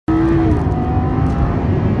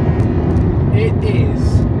it is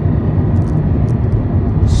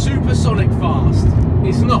supersonic fast.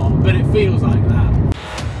 It's not, but it feels like that.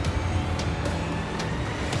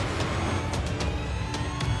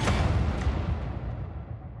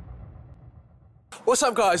 What's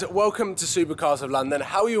up guys, welcome to Supercars of London.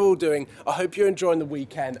 How are you all doing? I hope you're enjoying the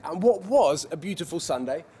weekend and what was a beautiful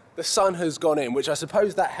Sunday. The sun has gone in, which I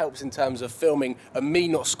suppose that helps in terms of filming and me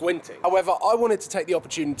not squinting. However, I wanted to take the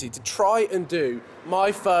opportunity to try and do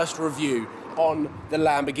my first review on the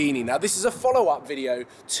Lamborghini. Now this is a follow-up video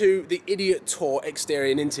to the Idiot Tour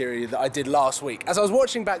exterior and interior that I did last week. As I was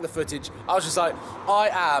watching back the footage, I was just like, I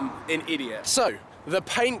am an idiot. So, the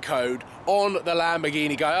paint code on the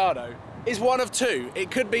Lamborghini Gallardo is one of two.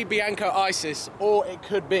 It could be Bianco Isis or it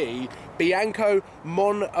could be Bianco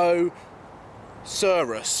Monoceros.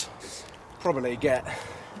 Probably get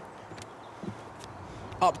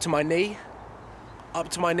up to my knee. I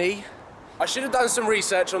should have done some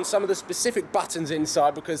research on some of the specific buttons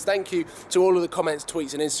inside because thank you to all of the comments,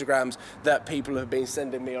 tweets and Instagrams that people have been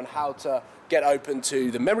sending me on how to get open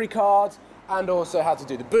to the memory cards and also how to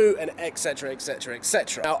do the boot and etc, etc,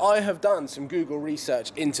 etc. Now I have done some Google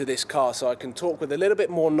research into this car so I can talk with a little bit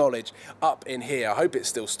more knowledge up in here. I hope it's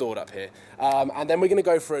still stored up here. And then we're going to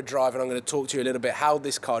go for a drive and I'm going to talk to you a little bit how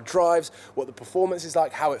this car drives, what the performance is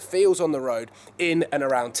like, how it feels on the road in and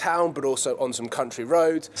around town, but also on some country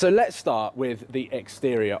roads. So let's start with the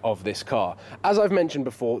exterior of this car. As I've mentioned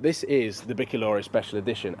before, this is the Bicolore Special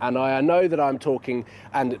Edition, and I know that I'm talking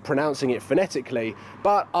and pronouncing it phonetically,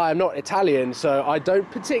 but I'm not Italian, so I don't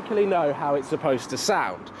particularly know how it's supposed to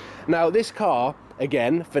sound. Now this car,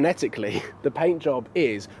 again, phonetically, the paint job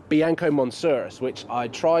is Bianco Monoceros, which I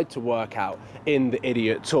tried to work out in the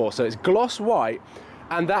Idiot Tour. So it's gloss white,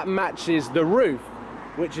 and that matches the roof,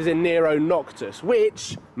 which is in Nero Noctis,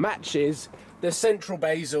 which matches the central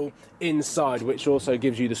bezel inside, which also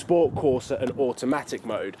gives you the Sport, Corsa and automatic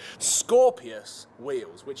mode. Scorpius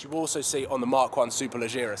wheels, which you also see on the Mark 1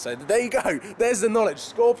 Superleggera. So there you go, there's the knowledge.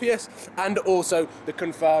 Scorpius and also the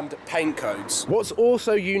confirmed paint codes. What's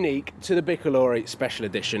also unique to the Bicolore Special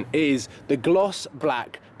Edition is the gloss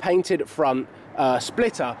black painted front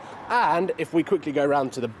splitter, and if we quickly go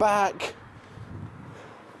around to the back,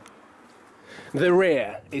 the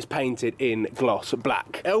rear is painted in gloss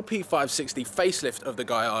black. LP560 facelift of the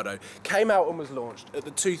Gallardo came out and was launched at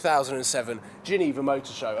the 2007 Geneva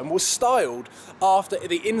Motor Show and was styled after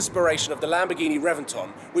the inspiration of the Lamborghini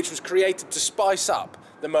Reventon, which was created to spice up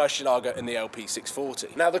the Murcielago and the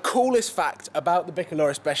LP640. Now the coolest fact about the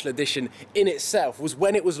Bicolore Special Edition in itself was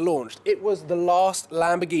when it was launched, it was the last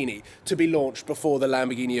Lamborghini to be launched before the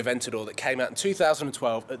Lamborghini Aventador that came out in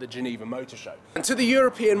 2012 at the Geneva Motor Show. And to the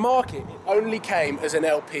European market, it only came as an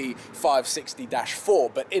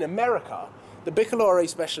LP560-4, but in America, the Bicolore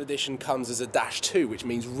Special Edition comes as a -2, which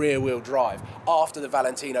means rear-wheel drive, after the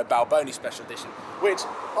Valentino Balboni Special Edition, which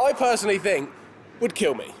I personally think would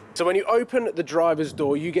kill me. So when you open the driver's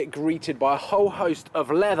door, you get greeted by a whole host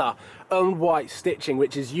of leather and white stitching,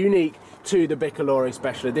 which is unique to the Bicolore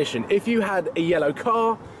Special Edition. If you had a yellow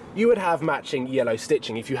car, you would have matching yellow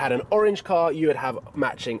stitching. If you had an orange car, you would have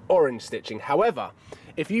matching orange stitching. However,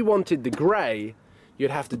 if you wanted the grey, you'd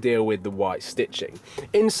have to deal with the white stitching.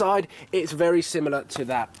 Inside, it's very similar to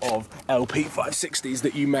that of LP560s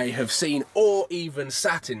that you may have seen or even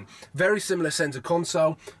sat in. Very similar center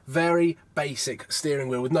console, very basic steering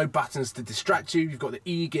wheel with no buttons to distract you. You've got the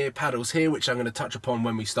E-gear paddles here, which I'm going to touch upon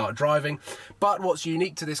when we start driving. But what's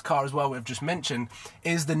unique to this car as well, we've just mentioned,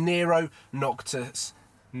 is the Nero Noctis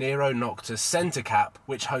center cap,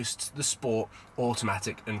 which hosts the Sport,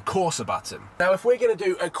 Automatic and Corsa button. Now if we're going to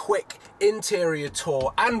do a quick interior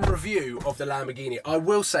tour and review of the Lamborghini, I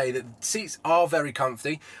will say that the seats are very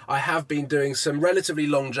comfy. I have been doing some relatively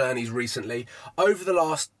long journeys recently. Over the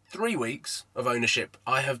last 3 weeks of ownership,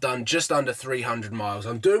 I have done just under 300 miles.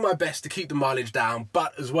 I'm doing my best to keep the mileage down,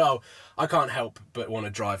 but as well, I can't help but want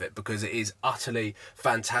to drive it because it is utterly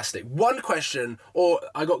fantastic. One question, or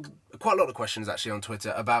I got quite a lot of questions actually on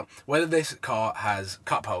Twitter about whether this car has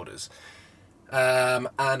cup holders. And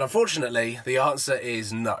unfortunately, the answer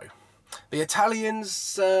is no. The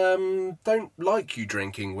Italians don't like you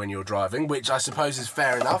drinking when you're driving, which I suppose is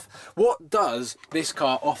fair enough. What does this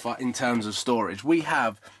car offer in terms of storage? We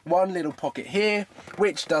have one little pocket here,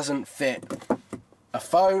 which doesn't fit a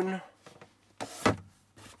phone.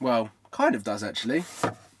 Well, kind of does actually.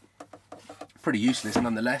 Pretty useless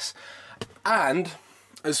nonetheless. And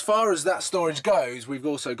as far as that storage goes, we've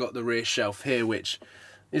also got the rear shelf here, which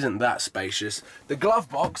isn't that spacious. The glove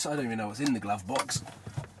box, I don't even know what's in the glove box,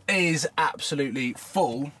 is absolutely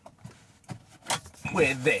full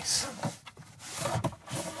with this.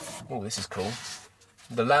 Oh, this is cool.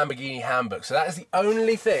 the Lamborghini handbook. So that is the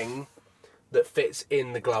only thing that fits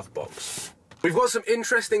in the glove box. We've got some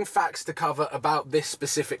interesting facts to cover about this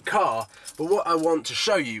specific car, but what I want to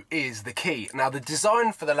show you is the key. Now, the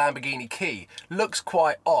design for the Lamborghini key looks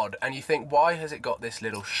quite odd, and you think, why has it got this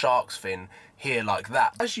little shark's fin here like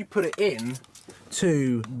that? As you put it in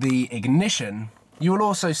to the ignition, you will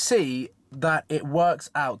also see that it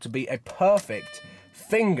works out to be a perfect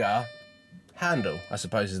finger handle, I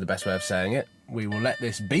suppose is the best way of saying it. We will let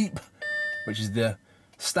this beep, which is the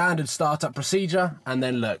standard startup procedure, and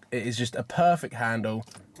then look, it is just a perfect handle.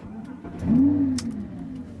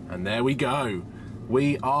 And there we go.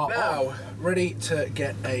 We are now ready to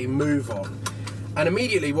get a move on. And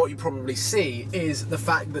immediately what you probably see is the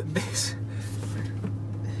fact that this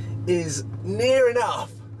is near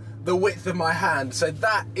enough the width of my hand, so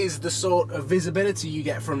that is the sort of visibility you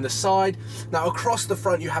get from the side. Now across the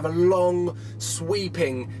front you have a long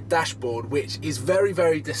sweeping dashboard, which is very,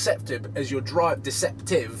 very deceptive as you're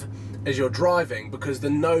driving, because the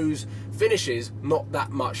nose finishes not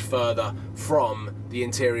that much further from the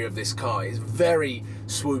interior of this car. It's very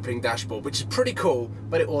swooping dashboard, which is pretty cool,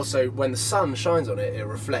 but it also, when the sun shines on it, it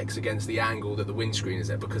reflects against the angle that the windscreen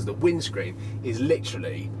is at, because the windscreen is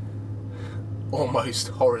literally almost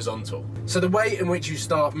horizontal. So the way in which you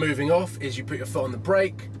start moving off is you put your foot on the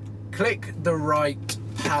brake, click the right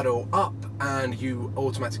paddle up, and you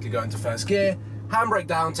automatically go into first gear. Handbrake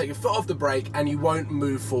down, take your foot off the brake, and you won't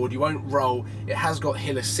move forward, you won't roll. It has got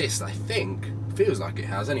hill assist, I think. Feels like it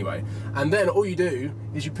has anyway. And then all you do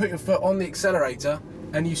is you put your foot on the accelerator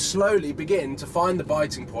and you slowly begin to find the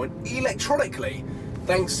biting point electronically,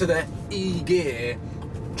 thanks to the E-gear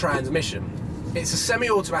transmission. It's a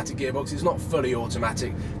semi-automatic gearbox, it's not fully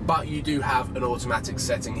automatic, but you do have an automatic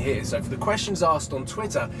setting here. So for the questions asked on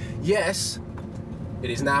Twitter, yes, it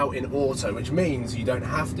is now in auto, which means you don't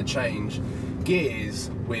have to change gears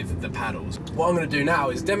with the paddles. What I'm going to do now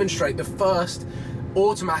is demonstrate the first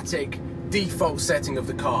automatic default setting of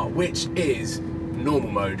the car, which is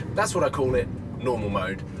normal mode. That's what I call it, normal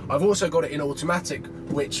mode. I've also got it in automatic,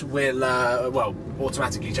 which will, well,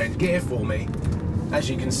 automatically change gear for me. As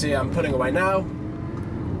you can see, I'm pulling away now.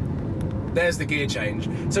 There's the gear change.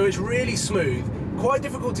 So it's really smooth, quite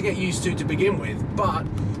difficult to get used to begin with, but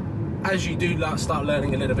as you do start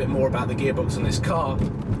learning a little bit more about the gearbox on this car,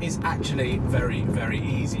 it's actually very, very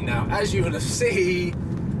easy. Now, as you will see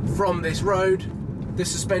from this road, the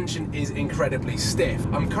suspension is incredibly stiff.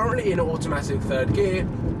 I'm currently in automatic third gear.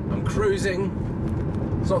 I'm cruising.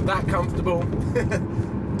 It's not that comfortable.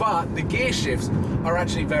 But the gear shifts are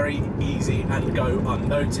actually very easy and go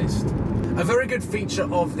unnoticed. A very good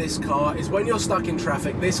feature of this car is when you're stuck in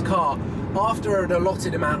traffic, this car, after an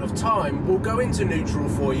allotted amount of time, will go into neutral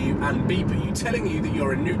for you and beep at you, telling you that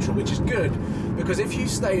you're in neutral, which is good, because if you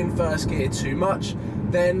stay in first gear too much,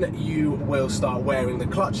 then you will start wearing the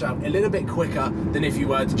clutch out a little bit quicker than if you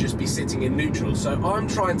were to just be sitting in neutral. So I'm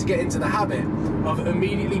trying to get into the habit of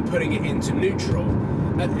immediately putting it into neutral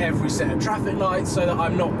at every set of traffic lights, so that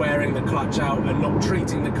I'm not wearing the clutch out and not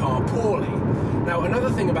treating the car poorly. Now, another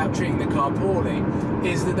thing about treating the car poorly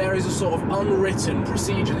is that there is a sort of unwritten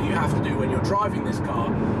procedure that you have to do when you're driving this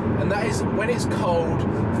car, and that is when it's cold,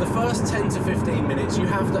 for the first 10 to 15 minutes, you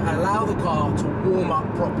have to allow the car to warm up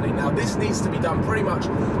properly. Now, this needs to be done pretty much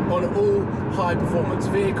on all high-performance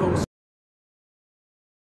vehicles,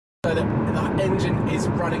 so that the engine is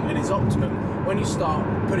running at its optimum when you start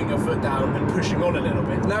putting your foot down and pushing on a little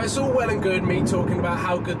bit. Now, it's all well and good me talking about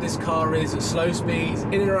how good this car is at slow speeds,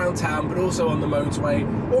 in and around town, but also on the motorway.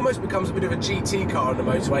 Almost becomes a bit of a GT car on the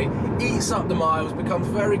motorway, eats up the miles, becomes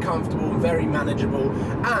very comfortable and very manageable,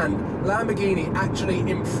 and Lamborghini actually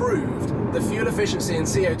improved the fuel efficiency and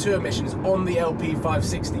CO2 emissions on the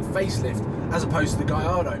LP560 facelift as opposed to the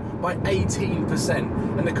Gallardo by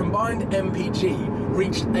 18%, and the combined MPG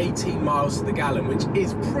reached 18 miles to the gallon, which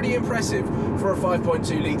is pretty impressive for a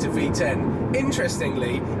 5.2 litre V10.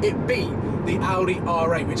 Interestingly, it beat the Audi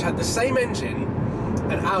R8, which had the same engine,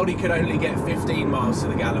 and Audi could only get 15 miles to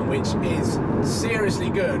the gallon, which is seriously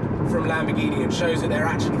good from Lamborghini and shows that they're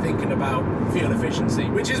actually thinking about fuel efficiency,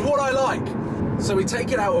 which is what I like. So we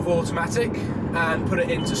take it out of automatic and put it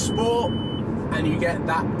into sport, and you get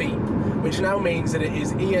that beep, which now means that it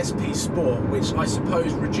is ESP Sport, which I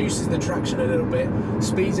suppose reduces the traction a little bit,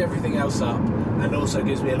 speeds everything else up, and also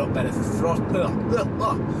gives me a lot better throttle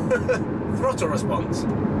response.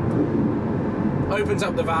 Opens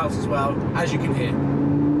up the valves as well, as you can hear.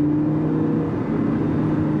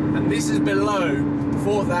 And this is below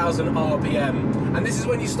 4,000 RPM, and this is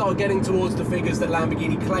when you start getting towards the figures that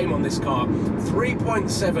Lamborghini claim on this car: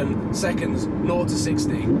 3.7 seconds 0 to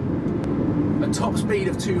 60. a top speed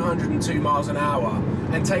of 202 miles an hour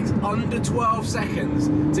and takes under 12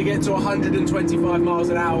 seconds to get to 125 miles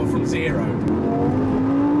an hour from zero.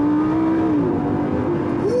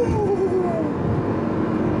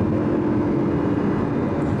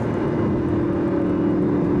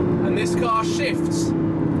 And this car shifts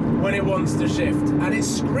when it wants to shift, and it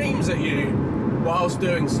screams at you whilst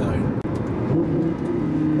doing so.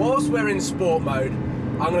 Whilst we're in sport mode,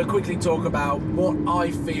 I'm going to quickly talk about what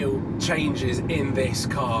I feel changes in this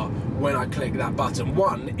car when I click that button.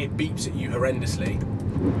 One, it beeps at you horrendously.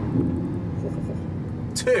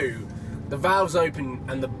 Two, the valves open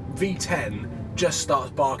and the V10 just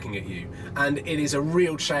starts barking at you, and it is a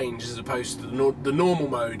real change as opposed to the normal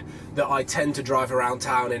mode that I tend to drive around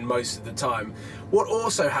town in most of the time. What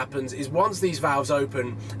also happens is once these valves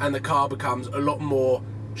open and the car becomes a lot more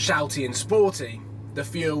shouty and sporty, the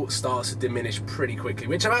fuel starts to diminish pretty quickly,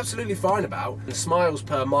 which I'm absolutely fine about. And smiles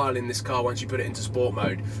per mile in this car once you put it into sport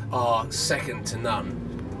mode are second to none.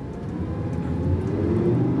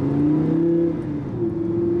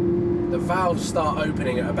 The valves start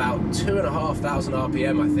opening at about 2,500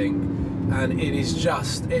 RPM, I think, and it is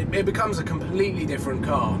just, it becomes a completely different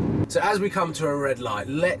car. So as we come to a red light,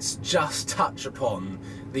 let's just touch upon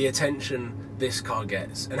the attention this car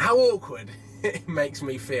gets and how awkward it makes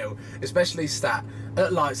me feel, especially sat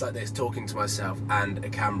at lights like this talking to myself and a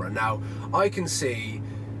camera. Now, I can see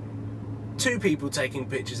two people taking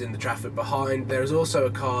pictures in the traffic behind. There is also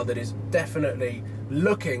a car that is definitely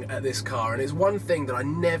looking at this car, and it's one thing that I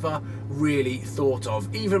never really thought of.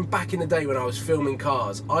 Even back in the day when I was filming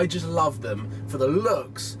cars, I just loved them for the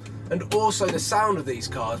looks and also the sound of these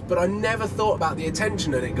cars, but I never thought about the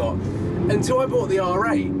attention that it got until I bought the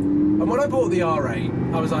R8. And when I bought the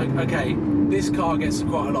R8, I was like, okay, this car gets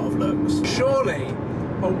quite a lot of looks. Surely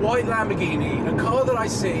a white Lamborghini, a car that I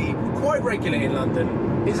see quite regularly in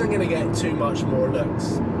London, isn't going to get too much more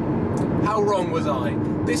looks. How wrong was I?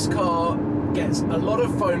 This car gets a lot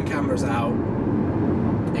of phone cameras out,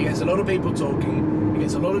 it gets a lot of people talking, it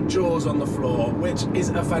gets a lot of jaws on the floor, which is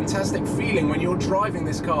a fantastic feeling when you're driving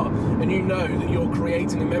this car and you know that you're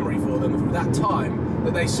creating a memory for them of that time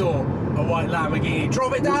that they saw a white Lamborghini.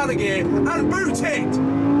 Drop it down a gear and boot it!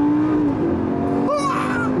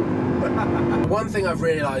 One thing I've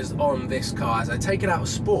realised on this car as I take it out of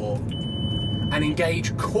sport and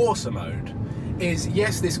engage Corsa mode is,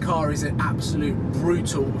 yes, this car is an absolute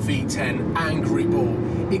brutal V10 angry bull,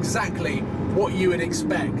 exactly what you would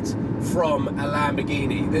expect from a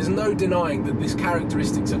Lamborghini. There's no denying that the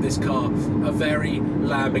characteristics of this car are very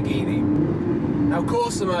Lamborghini. Now,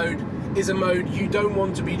 Corsa mode is a mode you don't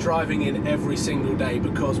want to be driving in every single day,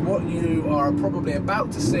 because what you are probably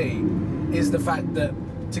about to see is the fact that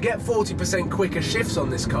to get 40% quicker shifts on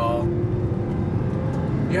this car,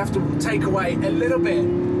 you have to take away a little bit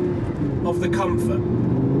of the comfort.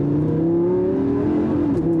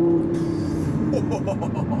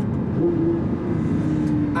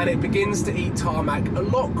 And it begins to eat tarmac a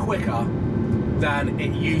lot quicker than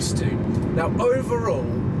it used to. Now, overall,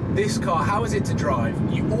 this car, how is it to drive?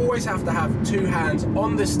 You always have to have two hands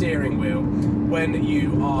on the steering wheel when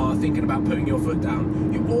you are thinking about putting your foot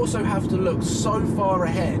down. You also have to look so far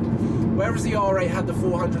ahead. Whereas the R8 had the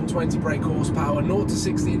 420 brake horsepower, 0 to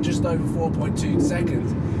 60 in just over 4.2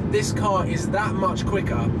 seconds, this car is that much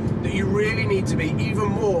quicker that you really need to be even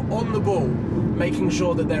more on the ball, making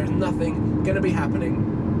sure that there is nothing going to be happening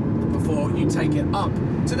before you take it up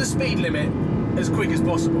to the speed limit as quick as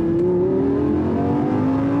possible.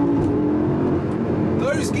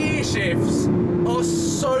 Those gear shifts are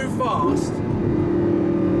so fast,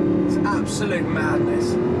 it's absolute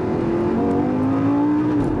madness.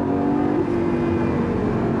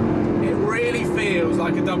 It really feels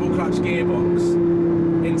like a double clutch gearbox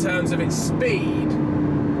in terms of its speed,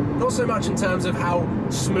 not so much in terms of how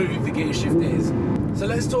smooth the gear shift is. So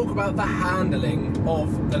let's talk about the handling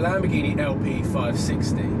of the Lamborghini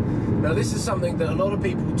LP560. Now, this is something that a lot of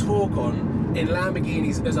people talk on in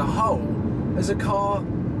Lamborghinis as a whole, as a car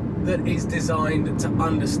that is designed to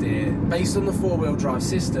understeer based on the four-wheel drive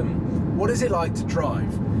system. What is it like to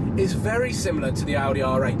drive? It's very similar to the Audi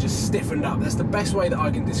R8, just stiffened up. That's the best way that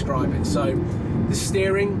I can describe it. So the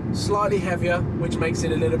steering, slightly heavier, which makes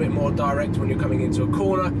it a little bit more direct when you're coming into a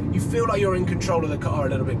corner. You feel like you're in control of the car a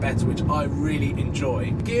little bit better, which I really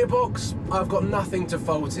enjoy. Gearbox, I've got nothing to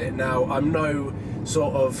fault it. Now, I'm no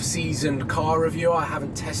sort of seasoned car reviewer. I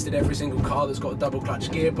haven't tested every single car that's got a double clutch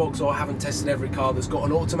gearbox, or I haven't tested every car that's got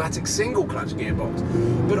an automatic single clutch gearbox.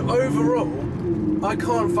 But overall, I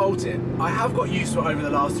can't fault it. I have got used to it over the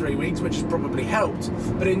last 3 weeks, which has probably helped.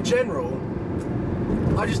 But in general,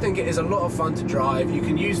 I just think it is a lot of fun to drive. You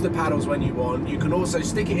can use the paddles when you want. You can also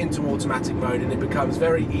stick it into automatic mode and it becomes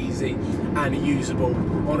very easy and usable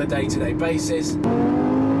on a day-to-day basis.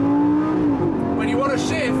 When you want to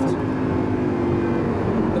shift,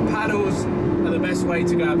 the paddles are the best way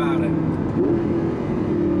to go about it.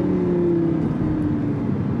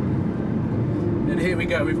 And here we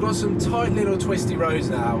go. We've got some tight little twisty roads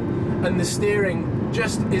now, and the steering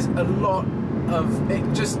just is a lot of it.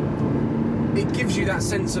 It gives you that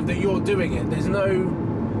sense of that you're doing it. There's no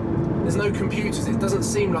computers. It doesn't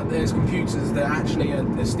seem like there's computers that actually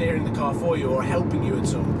are steering the car for you or helping you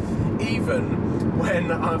at all. Even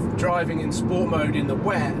when I'm driving in sport mode in the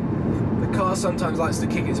wet, the car sometimes likes to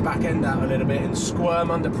kick its back end out a little bit and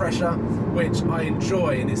squirm under pressure, which I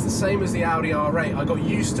enjoy, and it's the same as the Audi R8. I got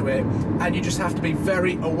used to it, and you just have to be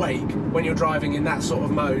very awake when you're driving in that sort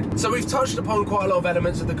of mode. So we've touched upon quite a lot of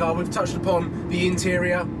elements of the car. We've touched upon the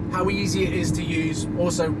interior, how easy it is to use,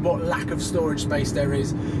 also what lack of storage space there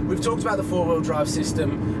is. We've talked about the four-wheel drive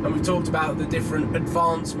system, and we've talked about the different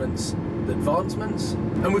advancements.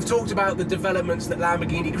 And we've talked about the developments that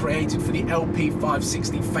Lamborghini created for the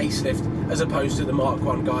LP560 facelift as opposed to the Mark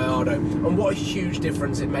I Gallardo, and what a huge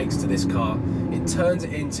difference it makes to this car. It turns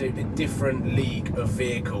it into a different league of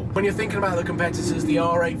vehicle. When you're thinking about the competitors, the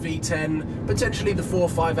R8 V10, potentially the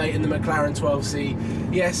 458 and the McLaren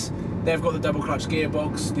 12C, yes, they've got the double clutch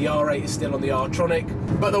gearbox, the R8 is still on the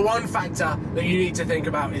R-tronic, but the one factor that you need to think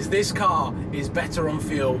about is this car is better on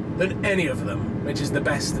fuel than any of them, which is the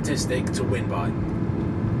best statistic to win by,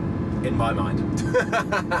 in my mind.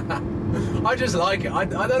 I just like it. I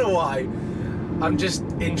don't know why. I'm just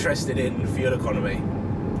interested in fuel economy,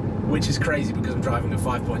 which is crazy because I'm driving a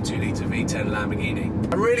 5.2 litre V10 Lamborghini.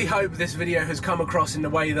 I really hope this video has come across in the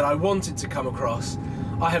way that I want it to come across.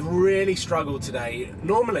 I have really struggled today.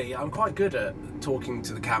 Normally, I'm quite good at talking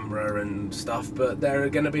to the camera and stuff, but there are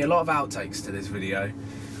going to be a lot of outtakes to this video.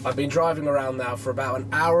 I've been driving around now for about an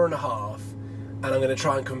hour and a half, and I'm going to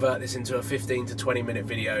try and convert this into a 15 to 20 minute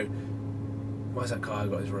video. Why's that car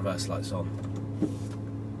got his reverse lights on?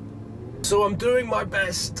 So I'm doing my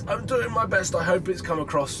best. I hope it's come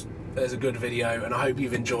across as a good video, and I hope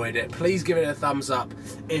you've enjoyed it. Please give it a thumbs up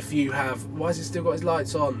if you have. Why has it still got his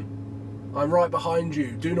lights on? I'm right behind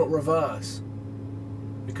you, do not reverse.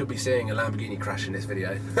 We could be seeing a Lamborghini crash in this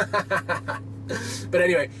video. But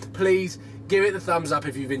anyway, please give it the thumbs up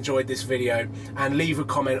if you've enjoyed this video, and leave a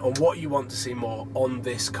comment on what you want to see more on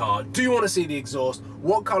this car. Do you want to see the exhaust?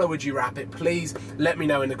 What colour would you wrap it? Please let me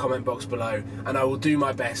know in the comment box below, and I will do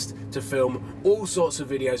my best to film all sorts of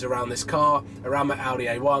videos around this car, around my Audi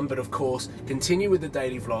A1, but of course continue with the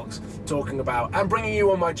daily vlogs, talking about and bringing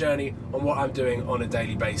you on my journey on what I'm doing on a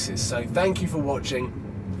daily basis. So thank you for watching.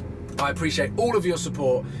 I appreciate all of your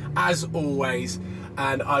support as always,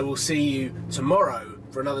 and I will see you tomorrow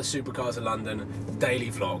for another Supercars of London daily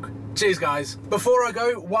vlog. Cheers guys. Before I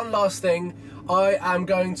go, one last thing. I am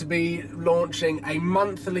going to be launching a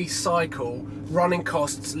monthly cycle, running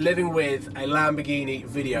costs, living with a Lamborghini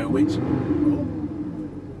video, which... Oh,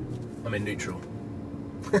 I'm in neutral.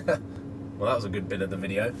 Well, that was a good bit of the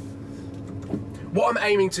video. What I'm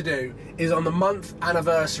aiming to do is on the month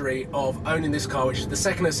anniversary of owning this car, which is the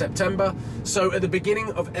 2nd of September. So at the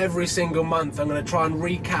beginning of every single month, I'm going to try and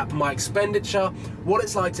recap my expenditure, what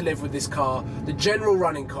it's like to live with this car, the general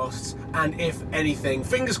running costs, and if anything,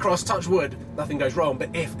 fingers crossed, touch wood, nothing goes wrong,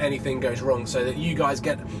 but if anything goes wrong, so that you guys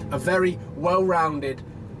get a very well-rounded,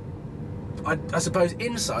 I suppose,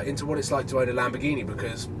 insight into what it's like to own a Lamborghini,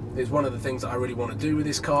 because it's one of the things that I really want to do with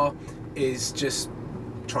this car, is just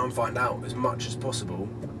try and find out as much as possible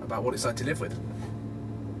about what it's like to live with.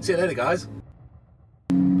 See you later, guys.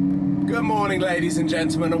 Good morning, ladies and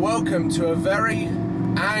gentlemen, and welcome to a very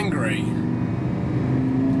angry,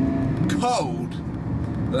 cold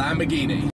Lamborghini.